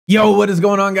Yo, what is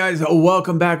going on, guys?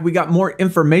 Welcome back. We got more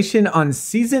information on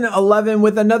Season 11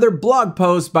 with another blog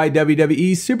post by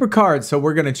WWE SuperCard. So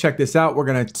we're going to check this out. We're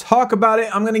going to talk about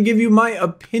it. I'm going to give you my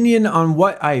opinion on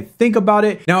what I think about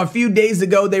it. Now, a few days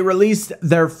ago, they released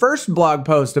their first blog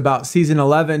post about Season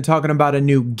 11, talking about a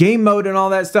new game mode and all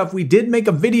that stuff. We did make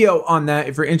a video on that.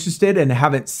 If you're interested and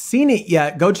haven't seen it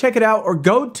yet, go check it out or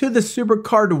go to the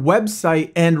SuperCard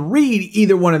website and read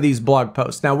either one of these blog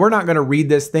posts. Now, we're not going to read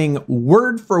this thing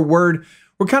word for word.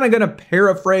 We're kind of going to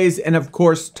paraphrase and of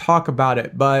course talk about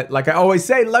it. But like I always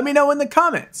say, let me know in the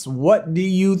comments. What do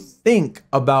you think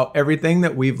about everything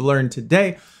that we've learned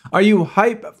today? Are you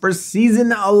hype for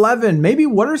Season 11? Maybe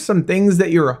what are some things that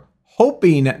you're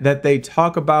hoping that they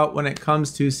talk about when it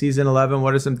comes to Season 11?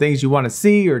 What are some things you want to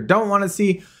see or don't want to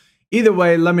see? Either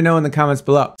way, let me know in the comments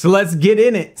below. So let's get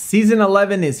in it. Season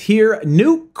 11 is here.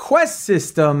 New quest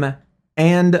system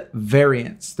and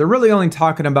variants. They're really only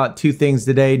talking about two things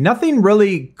today. Nothing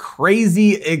really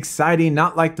crazy exciting,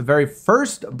 not like the very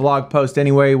first blog post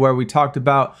anyway, where we talked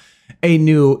about a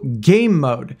new game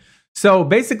mode. So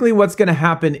basically what's going to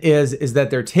happen is that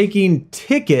they're taking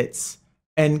tickets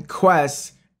and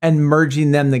quests and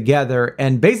merging them together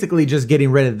and basically just getting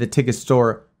rid of the ticket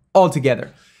store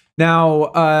altogether.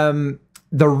 Now,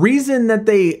 the reason that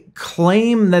they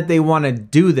claim that they want to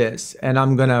do this, and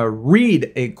I'm going to read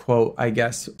a quote, I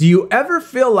guess. Do you ever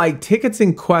feel like tickets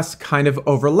and quests kind of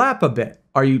overlap a bit?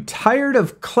 Are you tired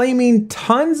of claiming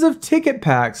tons of ticket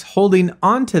packs, holding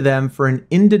onto them for an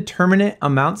indeterminate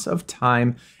amounts of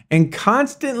time, and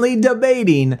constantly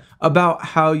debating about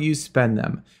how you spend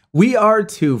them? We are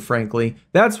too, frankly.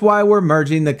 That's why we're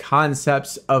merging the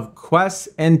concepts of quests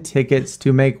and tickets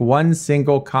to make one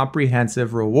single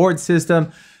comprehensive reward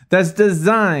system that's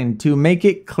designed to make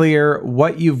it clear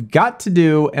what you've got to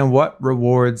do and what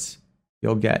rewards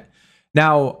you'll get.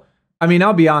 Now, I mean,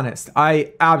 I'll be honest,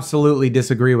 I absolutely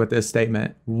disagree with this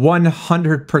statement.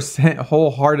 100%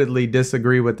 wholeheartedly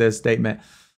disagree with this statement.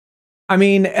 I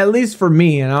mean, at least for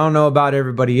me, and I don't know about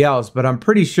everybody else, but I'm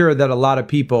pretty sure that a lot of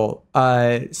people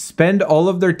spend all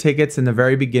of their tickets in the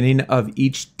very beginning of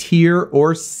each tier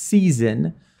or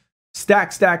season,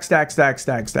 stack, stack, stack, stack,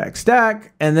 stack, stack,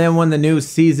 stack, and then when the new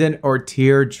season or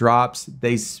tier drops,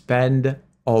 they spend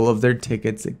all of their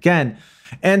tickets again.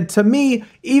 And to me,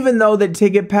 even though the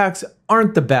ticket packs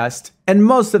aren't the best, and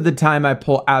most of the time I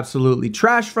pull absolutely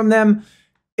trash from them,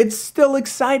 it's still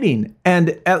exciting.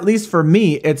 And at least for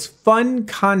me, it's fun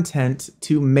content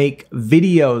to make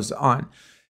videos on.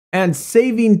 And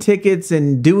saving tickets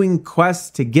and doing quests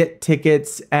to get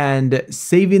tickets and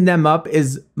saving them up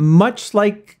is much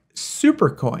like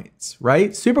super coins,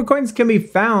 right? Super coins can be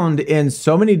found in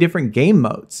so many different game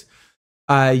modes.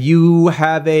 You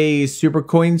have a super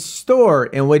coin store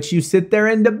in which you sit there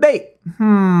and debate.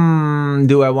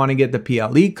 Do I want to get the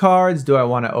PLE cards? Do I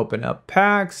want to open up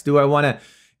packs? Do I want to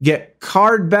get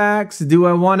card backs? Do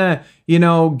I want to,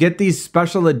 get these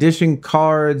special edition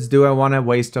cards? Do I want to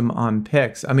waste them on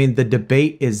picks? I mean, the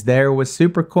debate is there with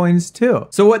super coins too.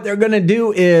 So what they're going to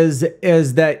do is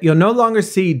that you'll no longer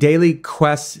see daily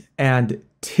quests and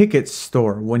ticket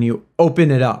store when you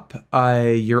open it up.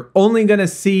 You're only going to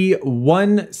see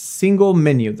one single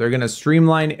menu. They're going to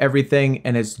streamline everything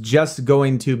and it's just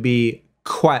going to be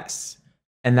quests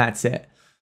and that's it.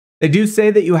 They do say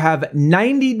that you have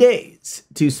 90 days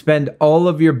to spend all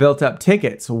of your built up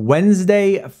tickets.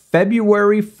 Wednesday,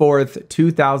 February 4th,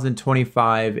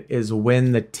 2025 is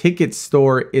when the ticket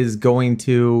store is going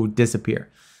to disappear.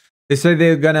 They say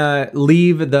they're going to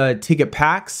leave the ticket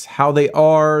packs, how they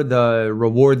are, the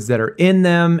rewards that are in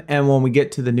them. And when we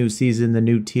get to the new season, the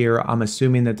new tier, I'm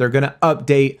assuming that they're going to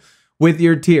update with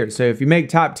your tier. So if you make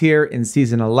top tier in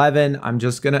Season 11, I'm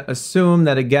just going to assume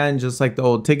that, again, just like the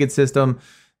old ticket system,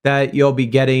 that you'll be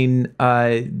getting,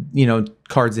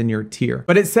 cards in your tier.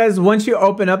 But it says once you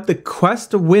open up the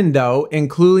quest window,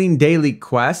 including daily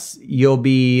quests, you'll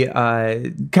be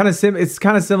it's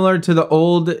kind of similar to the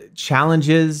old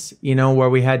challenges, where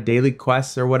we had daily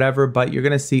quests or whatever, but you're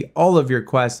going to see all of your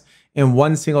quests in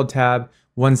one single tab,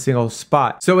 one single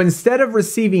spot. So instead of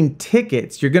receiving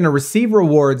tickets, you're going to receive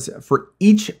rewards for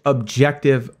each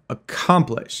objective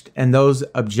accomplished. And those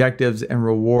objectives and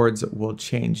rewards will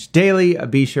change daily.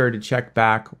 Be sure to check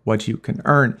back what you can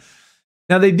earn.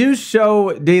 Now they do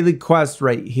show daily quests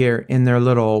right here in their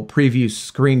little preview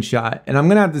screenshot. And I'm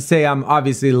going to have to say I'm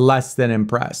obviously less than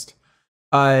impressed.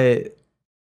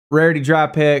 Rarity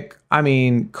drop pick, I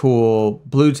mean, cool.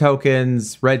 Blue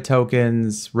tokens, red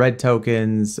tokens, red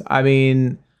tokens. I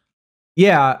mean,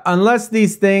 yeah, unless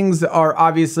these things are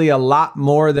obviously a lot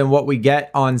more than what we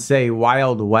get on, say,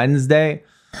 Wild Wednesday.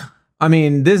 I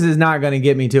mean, this is not going to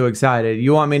get me too excited.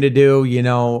 You want me to do, you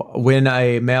know, win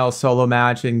a male solo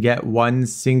match and get one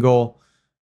single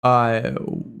red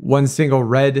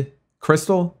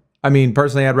crystal? I mean,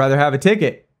 personally, I'd rather have a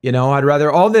ticket. You know, I'd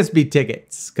rather all this be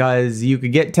tickets, because you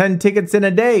could get 10 tickets in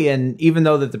a day. And even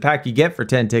though that the pack you get for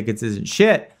 10 tickets isn't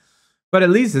shit, but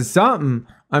at least it's something.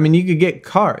 I mean, you could get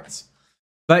cards.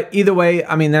 But either way,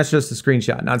 I mean, that's just a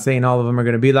screenshot. Not saying all of them are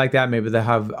going to be like that. Maybe they'll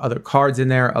have other cards in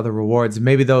there, other rewards.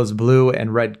 Maybe those blue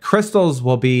and red crystals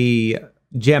will be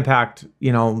jam-packed,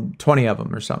 you know, 20 of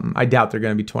them or something. I doubt they're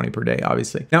going to be 20 per day,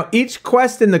 obviously. Now, each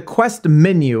quest in the quest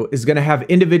menu is going to have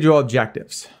individual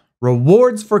objectives.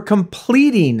 Rewards for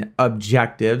completing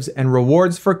objectives and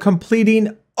rewards for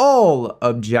completing all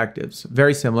objectives.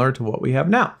 Very similar to what we have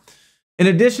now. In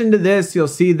addition to this, you'll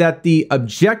see that the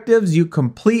objectives you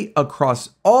complete across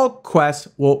all quests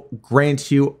will grant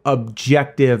you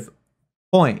objective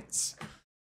points.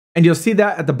 And you'll see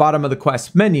that at the bottom of the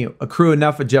quest menu. Accrue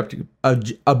enough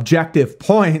objective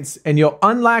points and you'll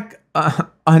unlock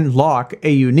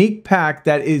a unique pack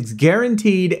that is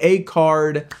guaranteed a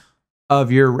card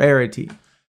of your rarity.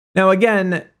 Now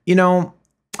again, you know,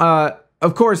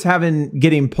 of course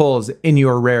getting pulls in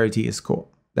your rarity is cool.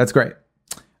 That's great.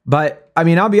 But I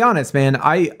mean, I'll be honest, man,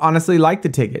 I honestly like the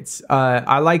tickets.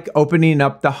 I like opening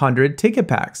up the 100 ticket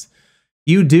packs.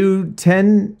 You do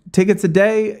 10 tickets a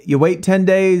day, you wait 10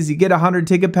 days, you get a 100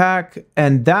 ticket pack,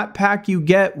 and that pack you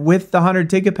get with the 100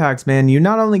 ticket packs, man, you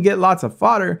not only get lots of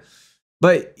fodder,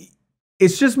 but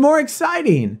it's just more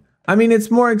exciting. I mean,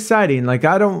 it's more exciting. Like,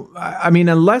 I mean,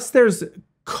 unless there's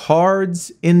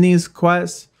cards in these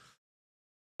quests,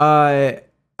 I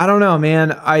don't know,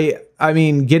 man. I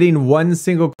mean, getting one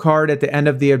single card at the end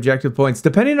of the objective points,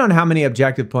 depending on how many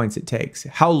objective points it takes,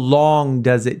 how long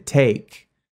does it take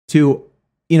to,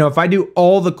 you know, if I do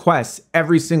all the quests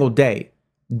every single day,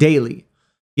 daily,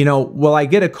 you know, will I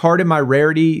get a card in my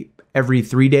rarity every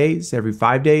 3 days, every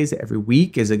 5 days, every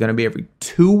week? Is it going to be every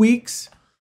 2 weeks?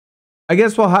 I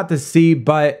guess we'll have to see,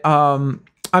 but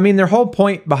I mean, their whole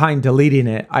point behind deleting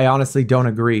it, I honestly don't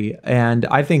agree. And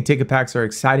I think ticket packs are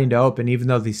exciting to open, even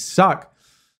though they suck.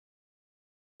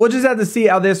 We'll just have to see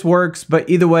how this works. But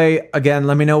either way, again,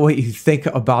 let me know what you think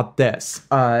about this.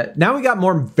 Now we got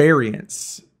more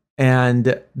variants.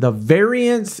 And the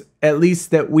variants, at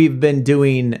least that we've been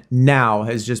doing now,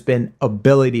 has just been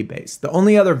ability based. The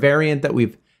only other variant that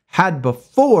we've had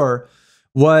before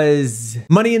was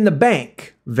Money in the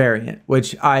Bank variant,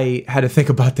 which I had to think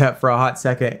about that for a hot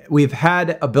second. We've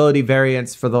had ability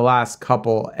variants for the last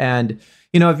couple, and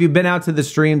you know, if you've been out to the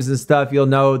streams and stuff, you'll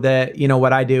know that, you know,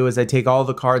 what I do is I take all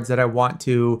the cards that I want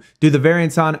to do the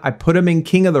variants on, I put them in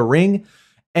King of the Ring,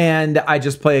 and I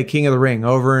just play a King of the Ring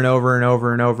over and over and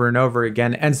over and over and over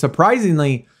again. And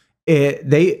surprisingly,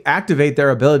 they activate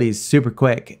their abilities super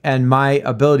quick. And my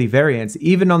ability variants,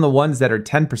 even on the ones that are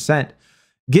 10%,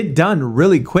 get done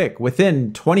really quick.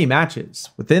 Within 20 matches,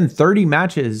 within 30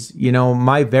 matches, you know,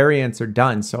 my variants are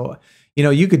done. So, you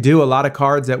know, you could do a lot of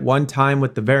cards at one time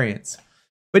with the variants.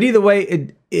 But either way,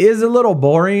 it is a little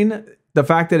boring. The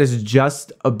fact that it's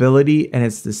just ability and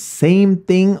it's the same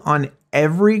thing on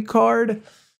every card.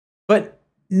 But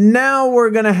now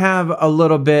we're going to have a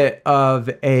little bit of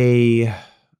a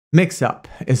mix-up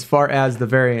as far as the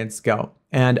variants go.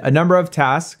 And a number of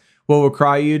tasks will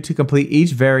require you to complete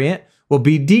each variant will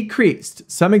be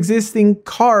decreased. Some existing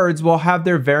cards will have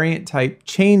their variant type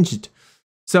changed.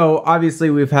 So obviously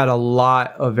we've had a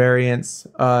lot of variants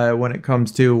when it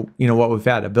comes to, you know, what we've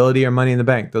had, ability or Money in the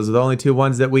Bank. Those are the only two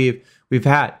ones that we've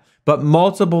had. But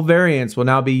multiple variants will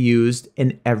now be used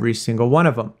in every single one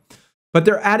of them. But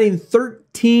they're adding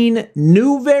 13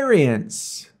 new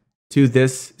variants to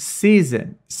this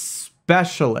season.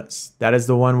 Specialist, that is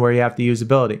the one where you have to use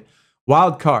ability.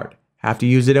 Wild Card, have to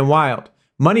use it in Wild.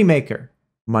 Moneymaker,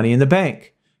 Money in the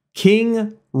Bank.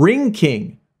 King, Ring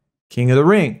King, King of the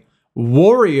Ring.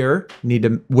 Warrior, need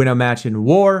to win a match in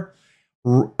War.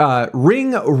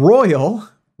 Ring Royal,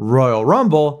 Royal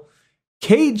Rumble.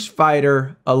 Cage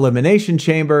Fighter, Elimination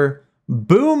Chamber.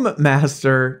 Boom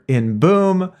Master in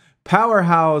Boom.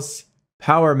 Powerhouse,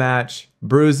 Power Match.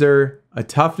 Bruiser, a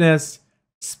Toughness.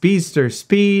 Speedster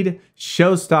Speed.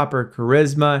 Showstopper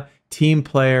Charisma. Team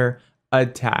Player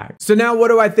Attack. So now what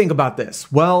do I think about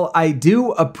this? Well, I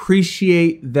do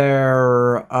appreciate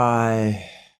their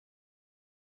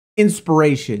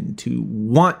inspiration to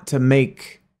want to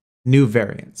make new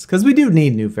variants, because we do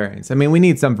need new variants. I mean, we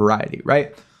need some variety,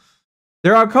 right?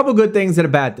 There are a couple good things and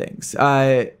bad things.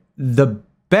 The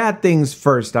bad things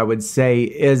first, I would say,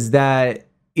 is that,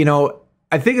 you know,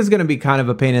 I think it's going to be kind of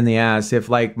a pain in the ass if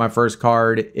like my first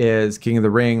card is King of the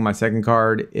Ring, my second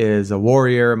card is a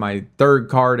Warrior, my third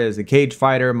card is a Cage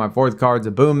Fighter, my fourth card's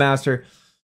a Boom Master.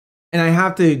 And I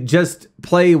have to just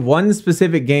play one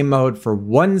specific game mode for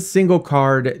one single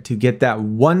card to get that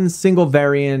one single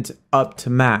variant up to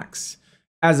max.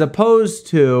 As opposed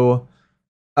to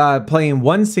playing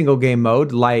one single game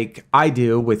mode like I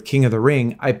do with King of the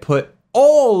Ring. I put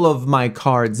all of my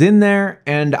cards in there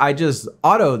and I just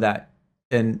auto that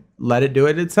and let it do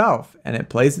it itself. And it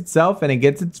plays itself and it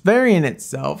gets its variant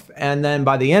itself. And then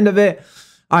by the end of it,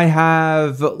 I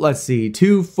have, let's see,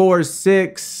 2, 4,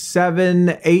 6,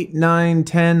 7, 8, 9,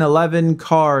 10, 11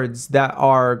 cards that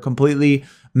are completely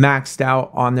maxed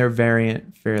out on their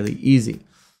variant fairly easy.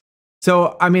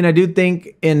 So, I mean, I do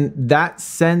think in that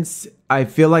sense, I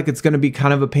feel like it's going to be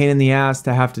kind of a pain in the ass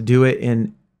to have to do it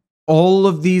in all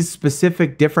of these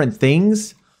specific different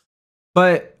things.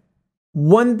 But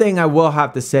one thing I will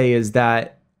have to say is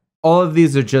that all of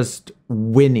these are just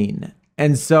winning.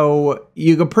 And so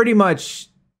you could pretty much,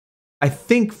 I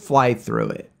think, fly through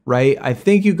it, right? I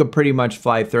think you could pretty much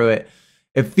fly through it.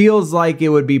 It feels like it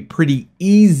would be pretty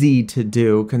easy to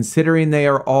do considering they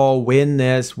are all win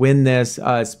this.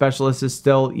 Specialist is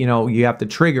still, you know, you have to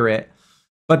trigger it.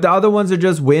 But the other ones are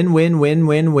just win, win, win,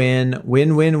 win, win,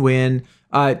 win, win, win.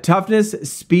 Toughness,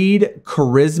 speed,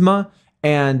 charisma,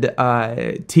 and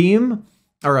team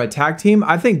or a tag team.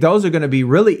 I think those are going to be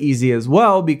really easy as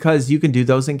well because you can do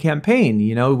those in campaign.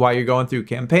 You know, while you're going through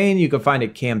campaign, you can find a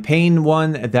campaign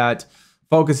one that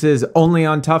focuses only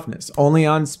on toughness, only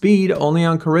on speed, only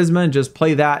on charisma, and just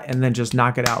play that and then just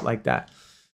knock it out like that.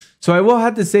 So I will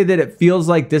have to say that it feels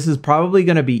like this is probably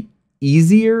going to be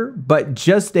easier, but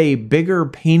just a bigger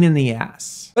pain in the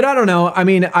ass. But I don't know. I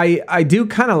mean, I do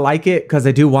kind of like it because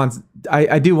I do want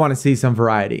to see some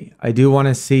variety. I do want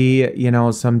to see, you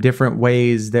know, some different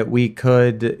ways that we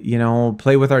could, you know,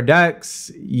 play with our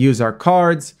decks, use our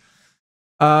cards.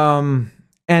 And,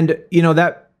 you know,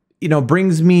 that, you know,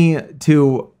 brings me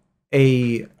to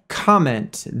a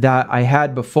comment that I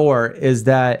had before is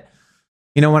that,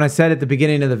 you know, when I said at the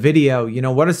beginning of the video, you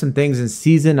know, what are some things in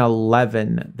season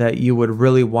 11 that you would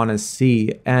really want to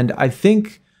see? And I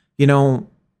think, you know,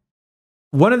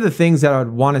 one of the things that I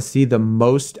would want to see the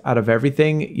most out of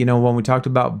everything, you know, when we talked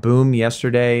about Boom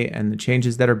yesterday and the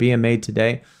changes that are being made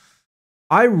today,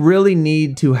 I really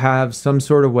need to have some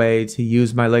sort of way to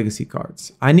use my legacy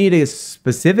cards. I need a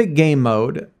specific game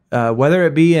mode, whether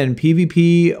it be in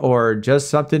PvP or just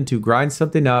something to grind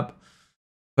something up.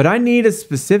 But I need a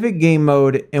specific game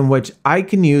mode in which I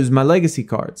can use my legacy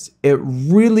cards. It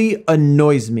really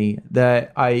annoys me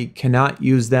that I cannot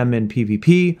use them in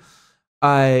PvP.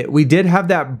 We did have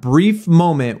that brief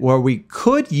moment where we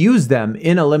could use them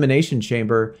in Elimination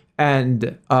Chamber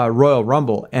and Royal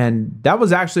Rumble. And that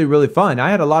was actually really fun.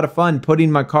 I had a lot of fun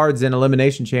putting my cards in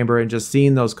Elimination Chamber and just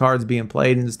seeing those cards being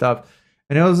played and stuff.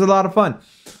 And it was a lot of fun.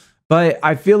 But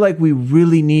I feel like we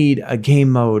really need a game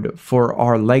mode for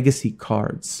our legacy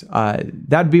cards.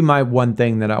 That'd be my one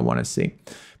thing that I want to see.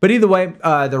 But either way,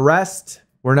 the rest,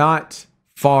 we're not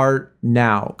far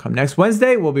now. Come next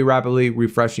Wednesday, we'll be rapidly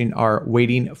refreshing our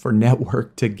Waiting for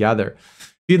Network together.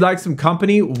 If you'd like some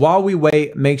company while we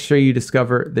wait, make sure you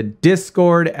discover the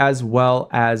Discord as well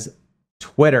as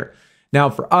Twitter. Now,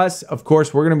 for us, of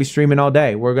course, we're going to be streaming all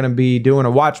day. We're going to be doing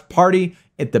a watch party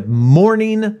at the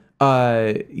morning,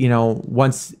 you know,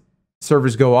 once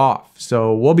servers go off.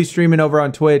 So we'll be streaming over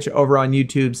on Twitch, over on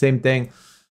YouTube, same thing.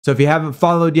 So if you haven't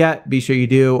followed yet, be sure you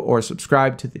do, or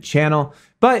subscribe to the channel.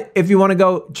 But if you want to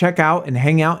go check out and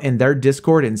hang out in their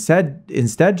Discord instead,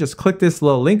 just click this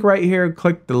little link right here,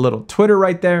 click the little Twitter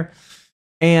right there,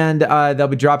 and they'll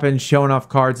be dropping, showing off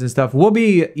cards and stuff. We'll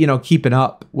be, you know, keeping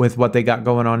up with what they got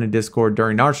going on in Discord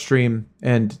during our stream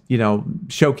and, you know,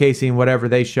 showcasing whatever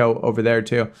they show over there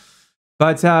too.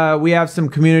 But we have some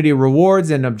community rewards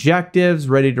and objectives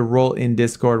ready to roll in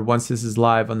Discord once this is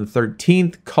live on the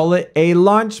 13th. Call it a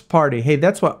launch party. Hey,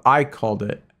 that's what I called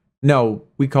it. No,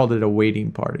 we called it a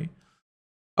waiting party.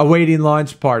 A waiting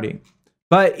launch party.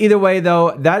 But either way,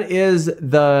 though, that is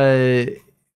the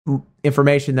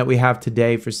information that we have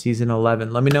today for Season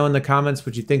 11. Let me know in the comments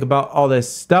what you think about all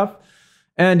this stuff.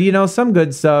 And, you know, some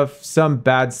good stuff, some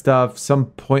bad stuff, some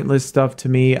pointless stuff to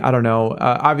me. I don't know.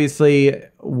 Obviously,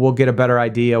 we'll get a better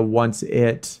idea once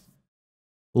it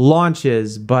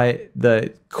launches. But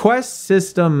the quest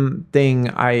system thing,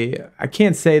 I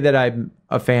can't say that I'm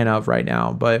a fan of right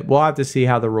now. But we'll have to see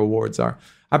how the rewards are.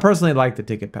 I personally like the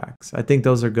ticket packs. I think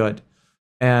those are good.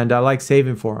 And I like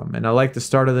saving for them. And I like the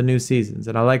start of the new seasons.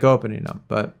 And I like opening them.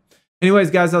 But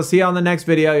anyways, guys, I'll see you on the next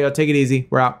video. Y'all take it easy.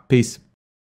 We're out. Peace.